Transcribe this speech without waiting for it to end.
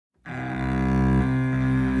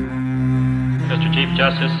Chief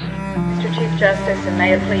Justice. Mr. Chief Justice, and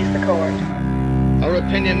may it please the court. Our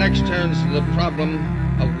opinion next turns to the problem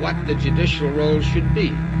of what the judicial role should be.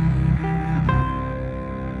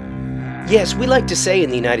 Yes, we like to say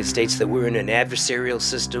in the United States that we're in an adversarial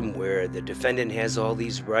system where the defendant has all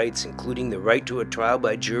these rights, including the right to a trial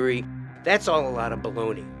by jury. That's all a lot of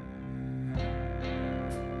baloney.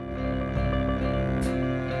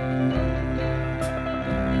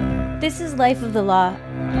 This is Life of the Law.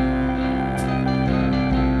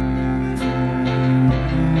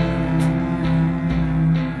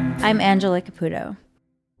 I'm Angela Caputo.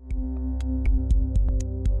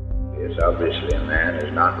 It's obviously a man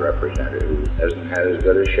who's not represented, who hasn't had as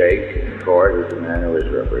good a shake in court as the man who is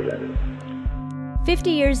represented.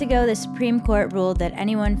 50 years ago, the Supreme Court ruled that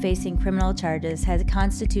anyone facing criminal charges has a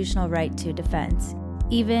constitutional right to defense,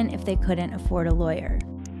 even if they couldn't afford a lawyer.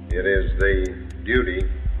 It is the duty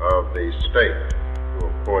of the state to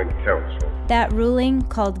appoint counsel. That ruling,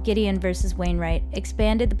 called Gideon v. Wainwright,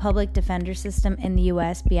 expanded the public defender system in the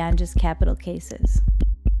U.S. beyond just capital cases.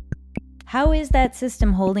 How is that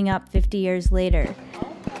system holding up 50 years later?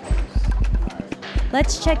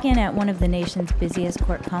 Let's check in at one of the nation's busiest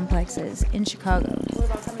court complexes in Chicago.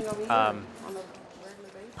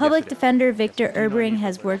 Public defender Victor Erbering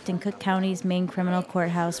has worked in Cook County's main criminal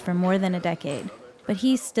courthouse for more than a decade, but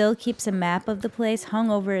he still keeps a map of the place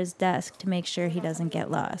hung over his desk to make sure he doesn't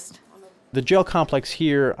get lost. The jail complex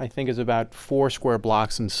here, I think, is about 4 square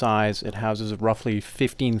blocks in size. It houses roughly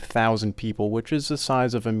 15,000 people, which is the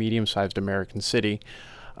size of a medium-sized American city.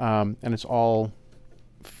 And it's all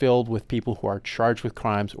filled with people who are charged with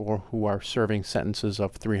crimes or who are serving sentences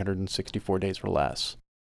of 364 days or less.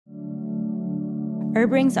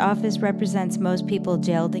 Erbering's office represents most people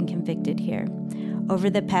jailed and convicted here. Over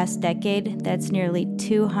the past decade, that's nearly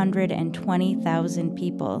 220,000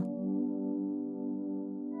 people.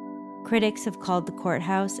 Critics have called the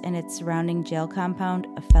courthouse and its surrounding jail compound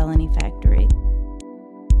a felony factory.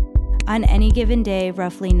 On any given day,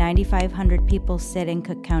 roughly 9,500 people sit in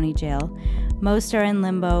Cook County Jail. Most are in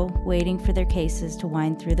limbo, waiting for their cases to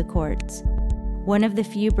wind through the courts. One of the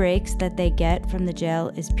few breaks that they get from the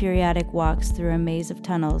jail is periodic walks through a maze of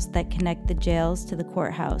tunnels that connect the jails to the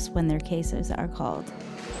courthouse when their cases are called.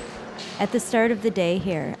 At the start of the day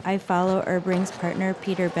here, I follow Erbering's partner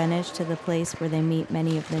Peter Benish to the place where they meet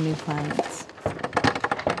many of the new clients.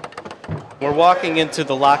 We're walking into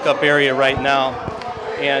the lockup area right now,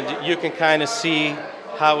 and you can kind of see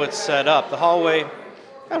how it's set up. The hallway,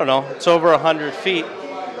 I don't know, it's over 100 feet,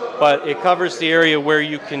 but it covers the area where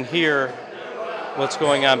you can hear what's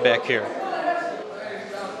going on back here.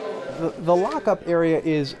 The lockup area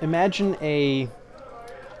is, imagine a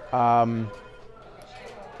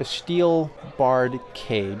steel barred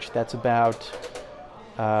cage that's about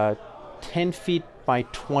 10 feet by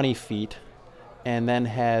 20 feet and then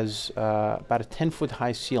has about a 10-foot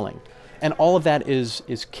high ceiling. And all of that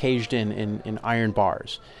is caged in iron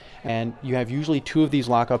bars. And you have usually 2 of these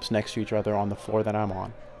lockups next to each other on the floor that I'm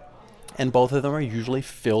on. And both of them are usually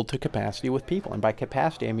filled to capacity with people. And by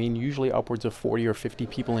capacity, I mean usually upwards of 40 or 50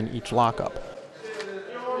 people in each lockup.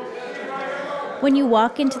 When you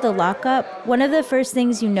walk into the lockup, one of the first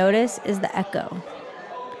things you notice is the echo.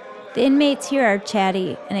 The inmates here are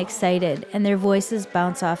chatty and excited, and their voices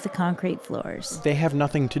bounce off the concrete floors. They have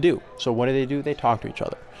nothing to do. So what do? They talk to each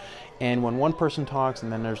other. And when one person talks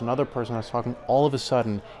and then there's another person that's talking, all of a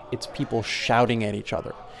sudden, it's people shouting at each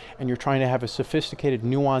other. And you're trying to have a sophisticated,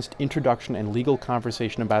 nuanced introduction and legal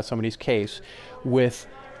conversation about somebody's case with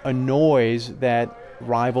a noise that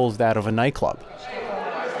rivals that of a nightclub.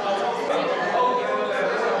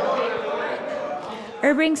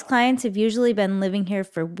 Erbering's clients have usually been living here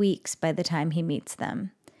for weeks by the time he meets them.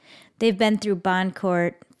 They've been through bond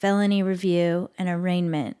court, felony review, and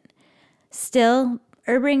arraignment. Still,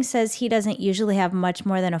 Erbering says he doesn't usually have much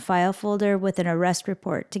more than a file folder with an arrest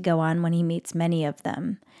report to go on when he meets many of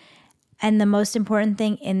them. And the most important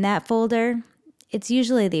thing in that folder, it's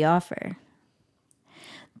usually the offer.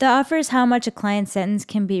 The offer is how much a client's sentence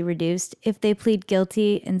can be reduced if they plead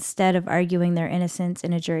guilty instead of arguing their innocence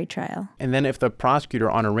in a jury trial. And then if the prosecutor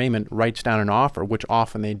on arraignment writes down an offer, which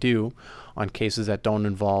often they do on cases that don't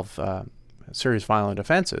involve serious violent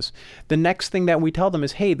offenses, the next thing that we tell them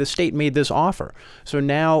is, hey, the state made this offer. So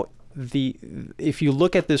now if you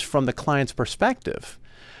look at this from the client's perspective,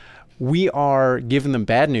 we are giving them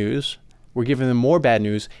bad news, we're giving them more bad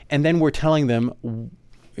news, and then we're telling them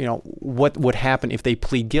what would happen if they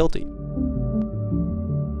plead guilty.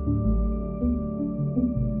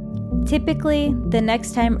 Typically, the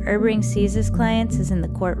next time Erbering sees his clients is in the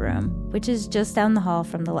courtroom, which is just down the hall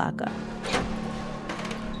from the lockup.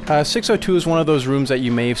 602 is one of those rooms that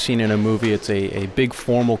you may have seen in a movie. It's a big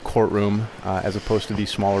formal courtroom as opposed to these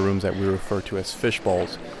smaller rooms that we refer to as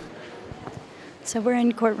fishbowls. So we're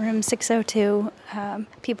in courtroom 602.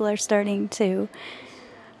 People are starting to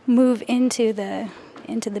move into the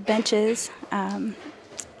benches. The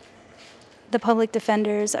public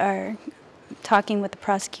defenders are talking with the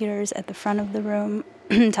prosecutors at the front of the room,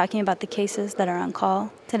 talking about the cases that are on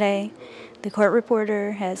call today. The court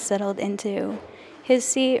reporter has settled into his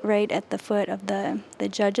seat right at the foot of the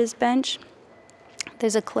judge's bench.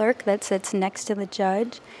 There's a clerk that sits next to the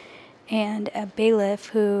judge and a bailiff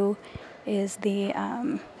who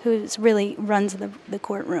really runs the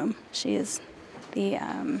courtroom. She is the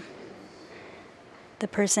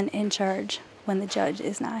person in charge when the judge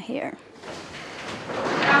is not here.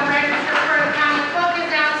 Now, register for the county clerk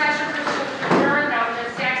is now in session for adjourned. Now,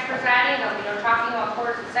 Judge Sachs presiding. There'll be no talking while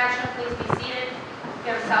court is in session. Please be seated. If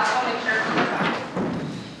you have a cell phone, make sure to keep it.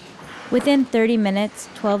 Within 30 minutes,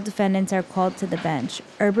 12 defendants are called to the bench.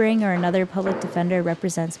 Erbring or another public defender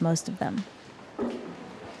represents most of them.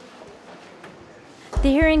 The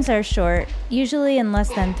hearings are short. Usually in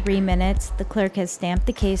less than 3 minutes, the clerk has stamped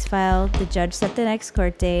the case file, the judge set the next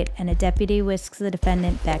court date, and a deputy whisks the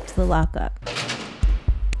defendant back to the lockup.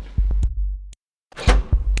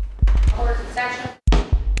 Court is in session.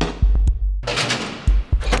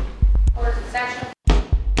 Court is in session.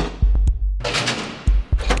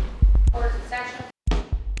 Court is in session.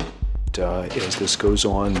 As this goes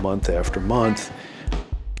on month after month.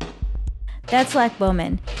 That's Lack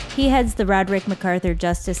Bowman. He heads the Roderick MacArthur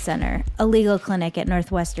Justice Center, a legal clinic at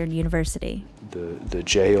Northwestern University. The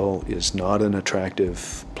jail is not an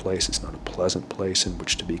attractive place. It's not a pleasant place in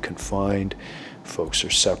which to be confined. Folks are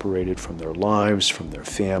separated from their lives, from their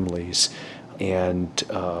families, and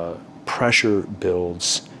pressure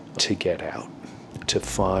builds to get out, to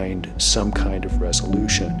find some kind of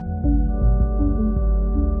resolution.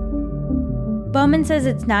 Bowman says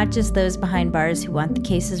it's not just those behind bars who want the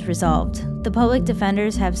cases resolved. The public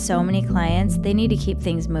defenders have so many clients, they need to keep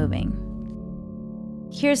things moving.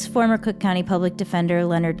 Here's former Cook County Public Defender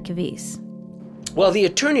Leonard Kavise. Well, the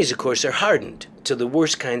attorneys, of course, are hardened to the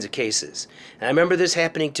worst kinds of cases. And I remember this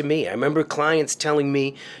happening to me. I remember clients telling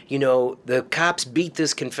me, the cops beat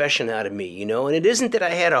this confession out of me, and it isn't that I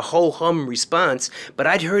had a ho-hum response, but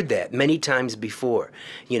I'd heard that many times before,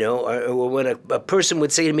 or when a person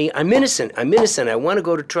would say to me, I'm innocent, I want to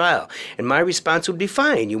go to trial. And my response would be,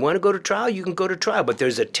 fine, you want to go to trial, you can go to trial, but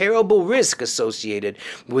there's a terrible risk associated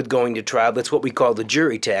with going to trial. That's what we call the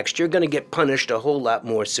jury tax. You're going to get punished a whole lot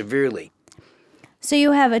more severely. So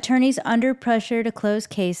you have attorneys under pressure to close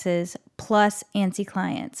cases, plus antsy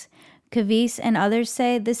clients. Kavise and others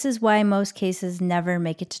say this is why most cases never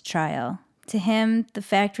make it to trial. To him, the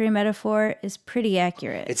factory metaphor is pretty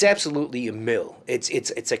accurate. It's absolutely a mill.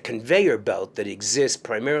 It's a conveyor belt that exists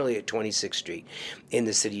primarily at 26th Street in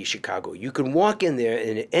the city of Chicago. You can walk in there,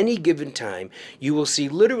 and at any given time, you will see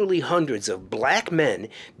literally hundreds of black men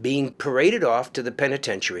being paraded off to the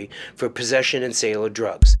penitentiary for possession and sale of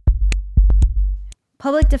drugs.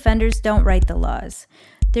 Public defenders don't write the laws.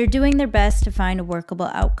 They're doing their best to find a workable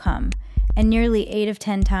outcome, and nearly 8 of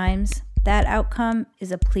 10 times, that outcome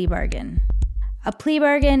is a plea bargain. A plea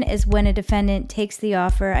bargain is when a defendant takes the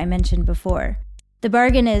offer I mentioned before. The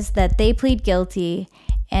bargain is that they plead guilty,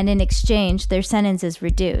 and in exchange, their sentence is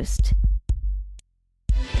reduced.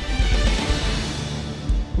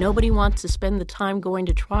 Nobody wants to spend the time going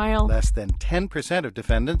to trial. Less than 10% of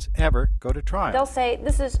defendants ever go to trial. They'll say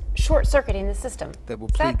this is short-circuiting the system. That will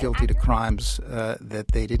plead guilty to crimes that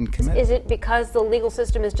they didn't commit. Is it because the legal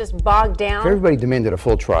system is just bogged down? If everybody demanded a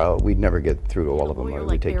full trial, we'd never get through to all of them. It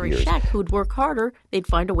would take Barry years. Scheck, who'd work harder, they'd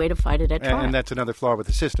find a way to fight it at trial. And that's another flaw with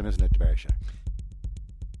the system, isn't it, Barry Scheck?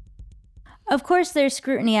 Of course, there's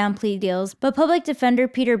scrutiny on plea deals, but public defender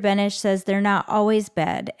Peter Benish says they're not always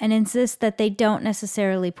bad and insists that they don't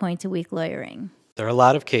necessarily point to weak lawyering. There are a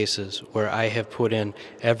lot of cases where I have put in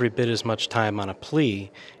every bit as much time on a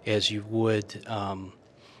plea as you would on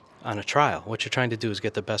a trial. What you're trying to do is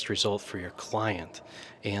get the best result for your client.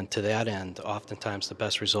 And to that end, oftentimes the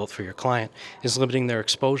best result for your client is limiting their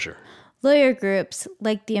exposure. Lawyer groups,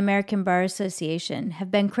 like the American Bar Association,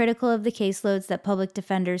 have been critical of the caseloads that public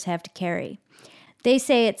defenders have to carry. They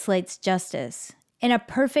say it slights justice. In a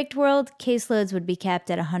perfect world, caseloads would be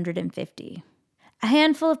capped at 150. A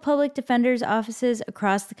handful of public defenders' offices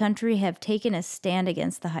across the country have taken a stand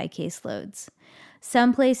against the high caseloads.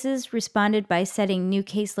 Some places responded by setting new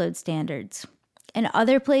caseload standards. In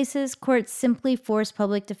other places, courts simply force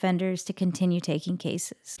public defenders to continue taking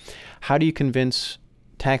cases. How do you convince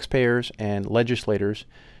taxpayers and legislators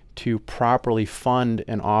to properly fund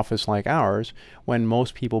an office like ours when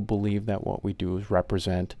most people believe that what we do is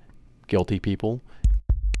represent guilty people,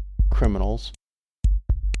 criminals.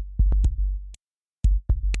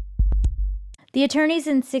 The attorneys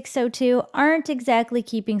in 602 aren't exactly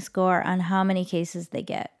keeping score on how many cases they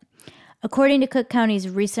get. According to Cook County's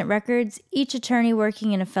recent records, each attorney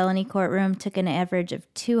working in a felony courtroom took an average of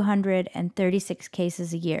 236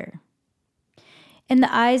 cases a year. In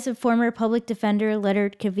the eyes of former public defender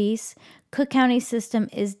Leonard Cavese, Cook County's system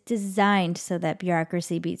is designed so that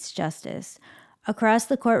bureaucracy beats justice. Across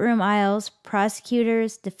the courtroom aisles,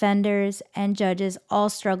 prosecutors, defenders, and judges all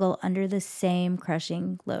struggle under the same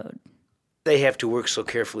crushing load. They have to work so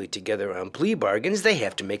carefully together on plea bargains, they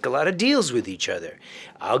have to make a lot of deals with each other.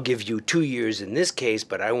 I'll give you 2 years in this case,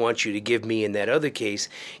 but I want you to give me in that other case,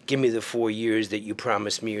 give me the 4 years that you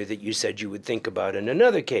promised me or that you said you would think about in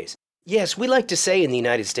another case. Yes, we like to say in the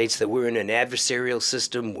United States that we're in an adversarial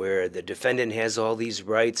system where the defendant has all these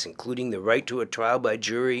rights, including the right to a trial by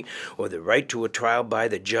jury or the right to a trial by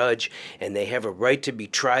the judge, and they have a right to be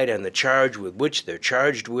tried on the charge with which they're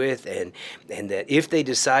charged with, and that if they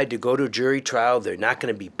decide to go to a jury trial, they're not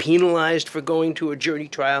going to be penalized for going to a jury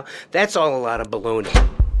trial. That's all a lot of baloney.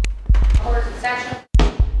 Court in session.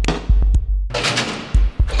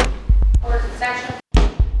 Court in session.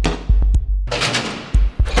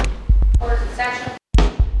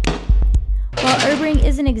 While Erbring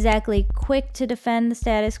isn't exactly quick to defend the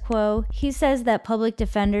status quo, he says that public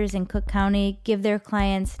defenders in Cook County give their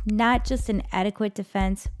clients not just an adequate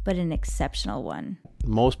defense, but an exceptional one.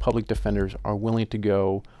 Most public defenders are willing to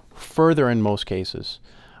go further in most cases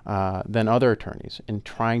than other attorneys in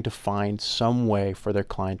trying to find some way for their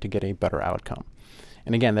client to get a better outcome.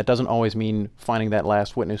 And again, that doesn't always mean finding that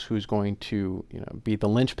last witness who's going to, be the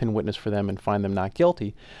linchpin witness for them and find them not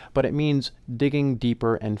guilty, but it means digging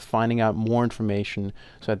deeper and finding out more information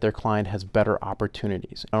so that their client has better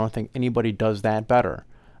opportunities. I don't think anybody does that better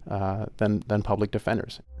than public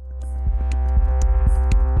defenders.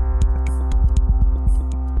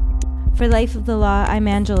 For Life of the Law, I'm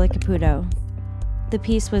Angela Caputo. The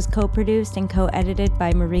piece was co-produced and co-edited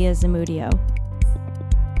by Maria Zamudio.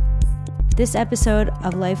 This episode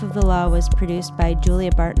of Life of the Law was produced by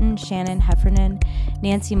Julia Barton, Shannon Heffernan,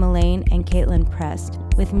 Nancy Mullane, and Caitlin Prest,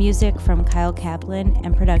 with music from Kyle Kaplan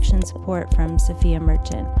and production support from Sophia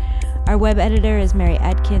Merchant. Our web editor is Mary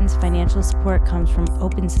Atkins. Financial support comes from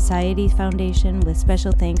Open Society Foundation, with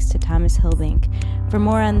special thanks to Thomas Hillbank. For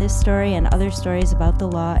more on this story and other stories about the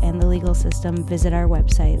law and the legal system, visit our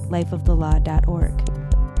website, lifeofthelaw.org.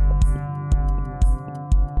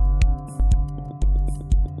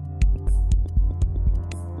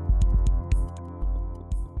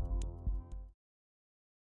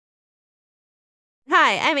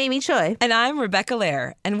 Hi, I'm Amy Choi. And I'm Rebecca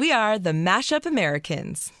Lair, and we are the Mashup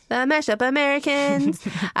Americans. The Mashup Americans.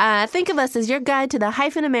 Think of us as your guide to the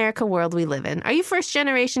hyphen America world we live in. Are you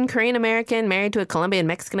first-generation Korean-American, married to a Colombian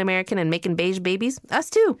Mexican-American, and making beige babies? Us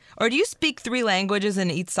too. Or do you speak 3 languages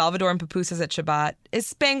and eat Salvadoran pupusas at Shabbat?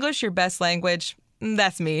 Is Spanglish your best language?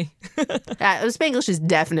 That's me. Spanglish is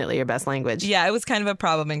definitely your best language. Yeah, it was kind of a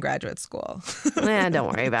problem in graduate school. Don't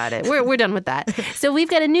worry about it. We're done with that. So we've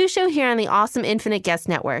got a new show here on the awesome Infinite Guest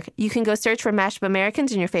Network. You can go search for Mashup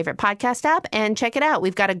Americans in your favorite podcast app and check it out.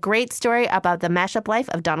 We've got a great story about the mashup life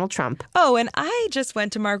of Donald Trump. Oh, and I just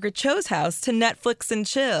went to Margaret Cho's house to Netflix and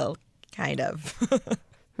chill. Kind of.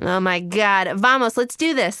 Oh, my God. Vamos, let's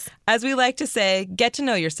do this. As we like to say, get to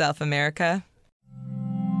know yourself, America.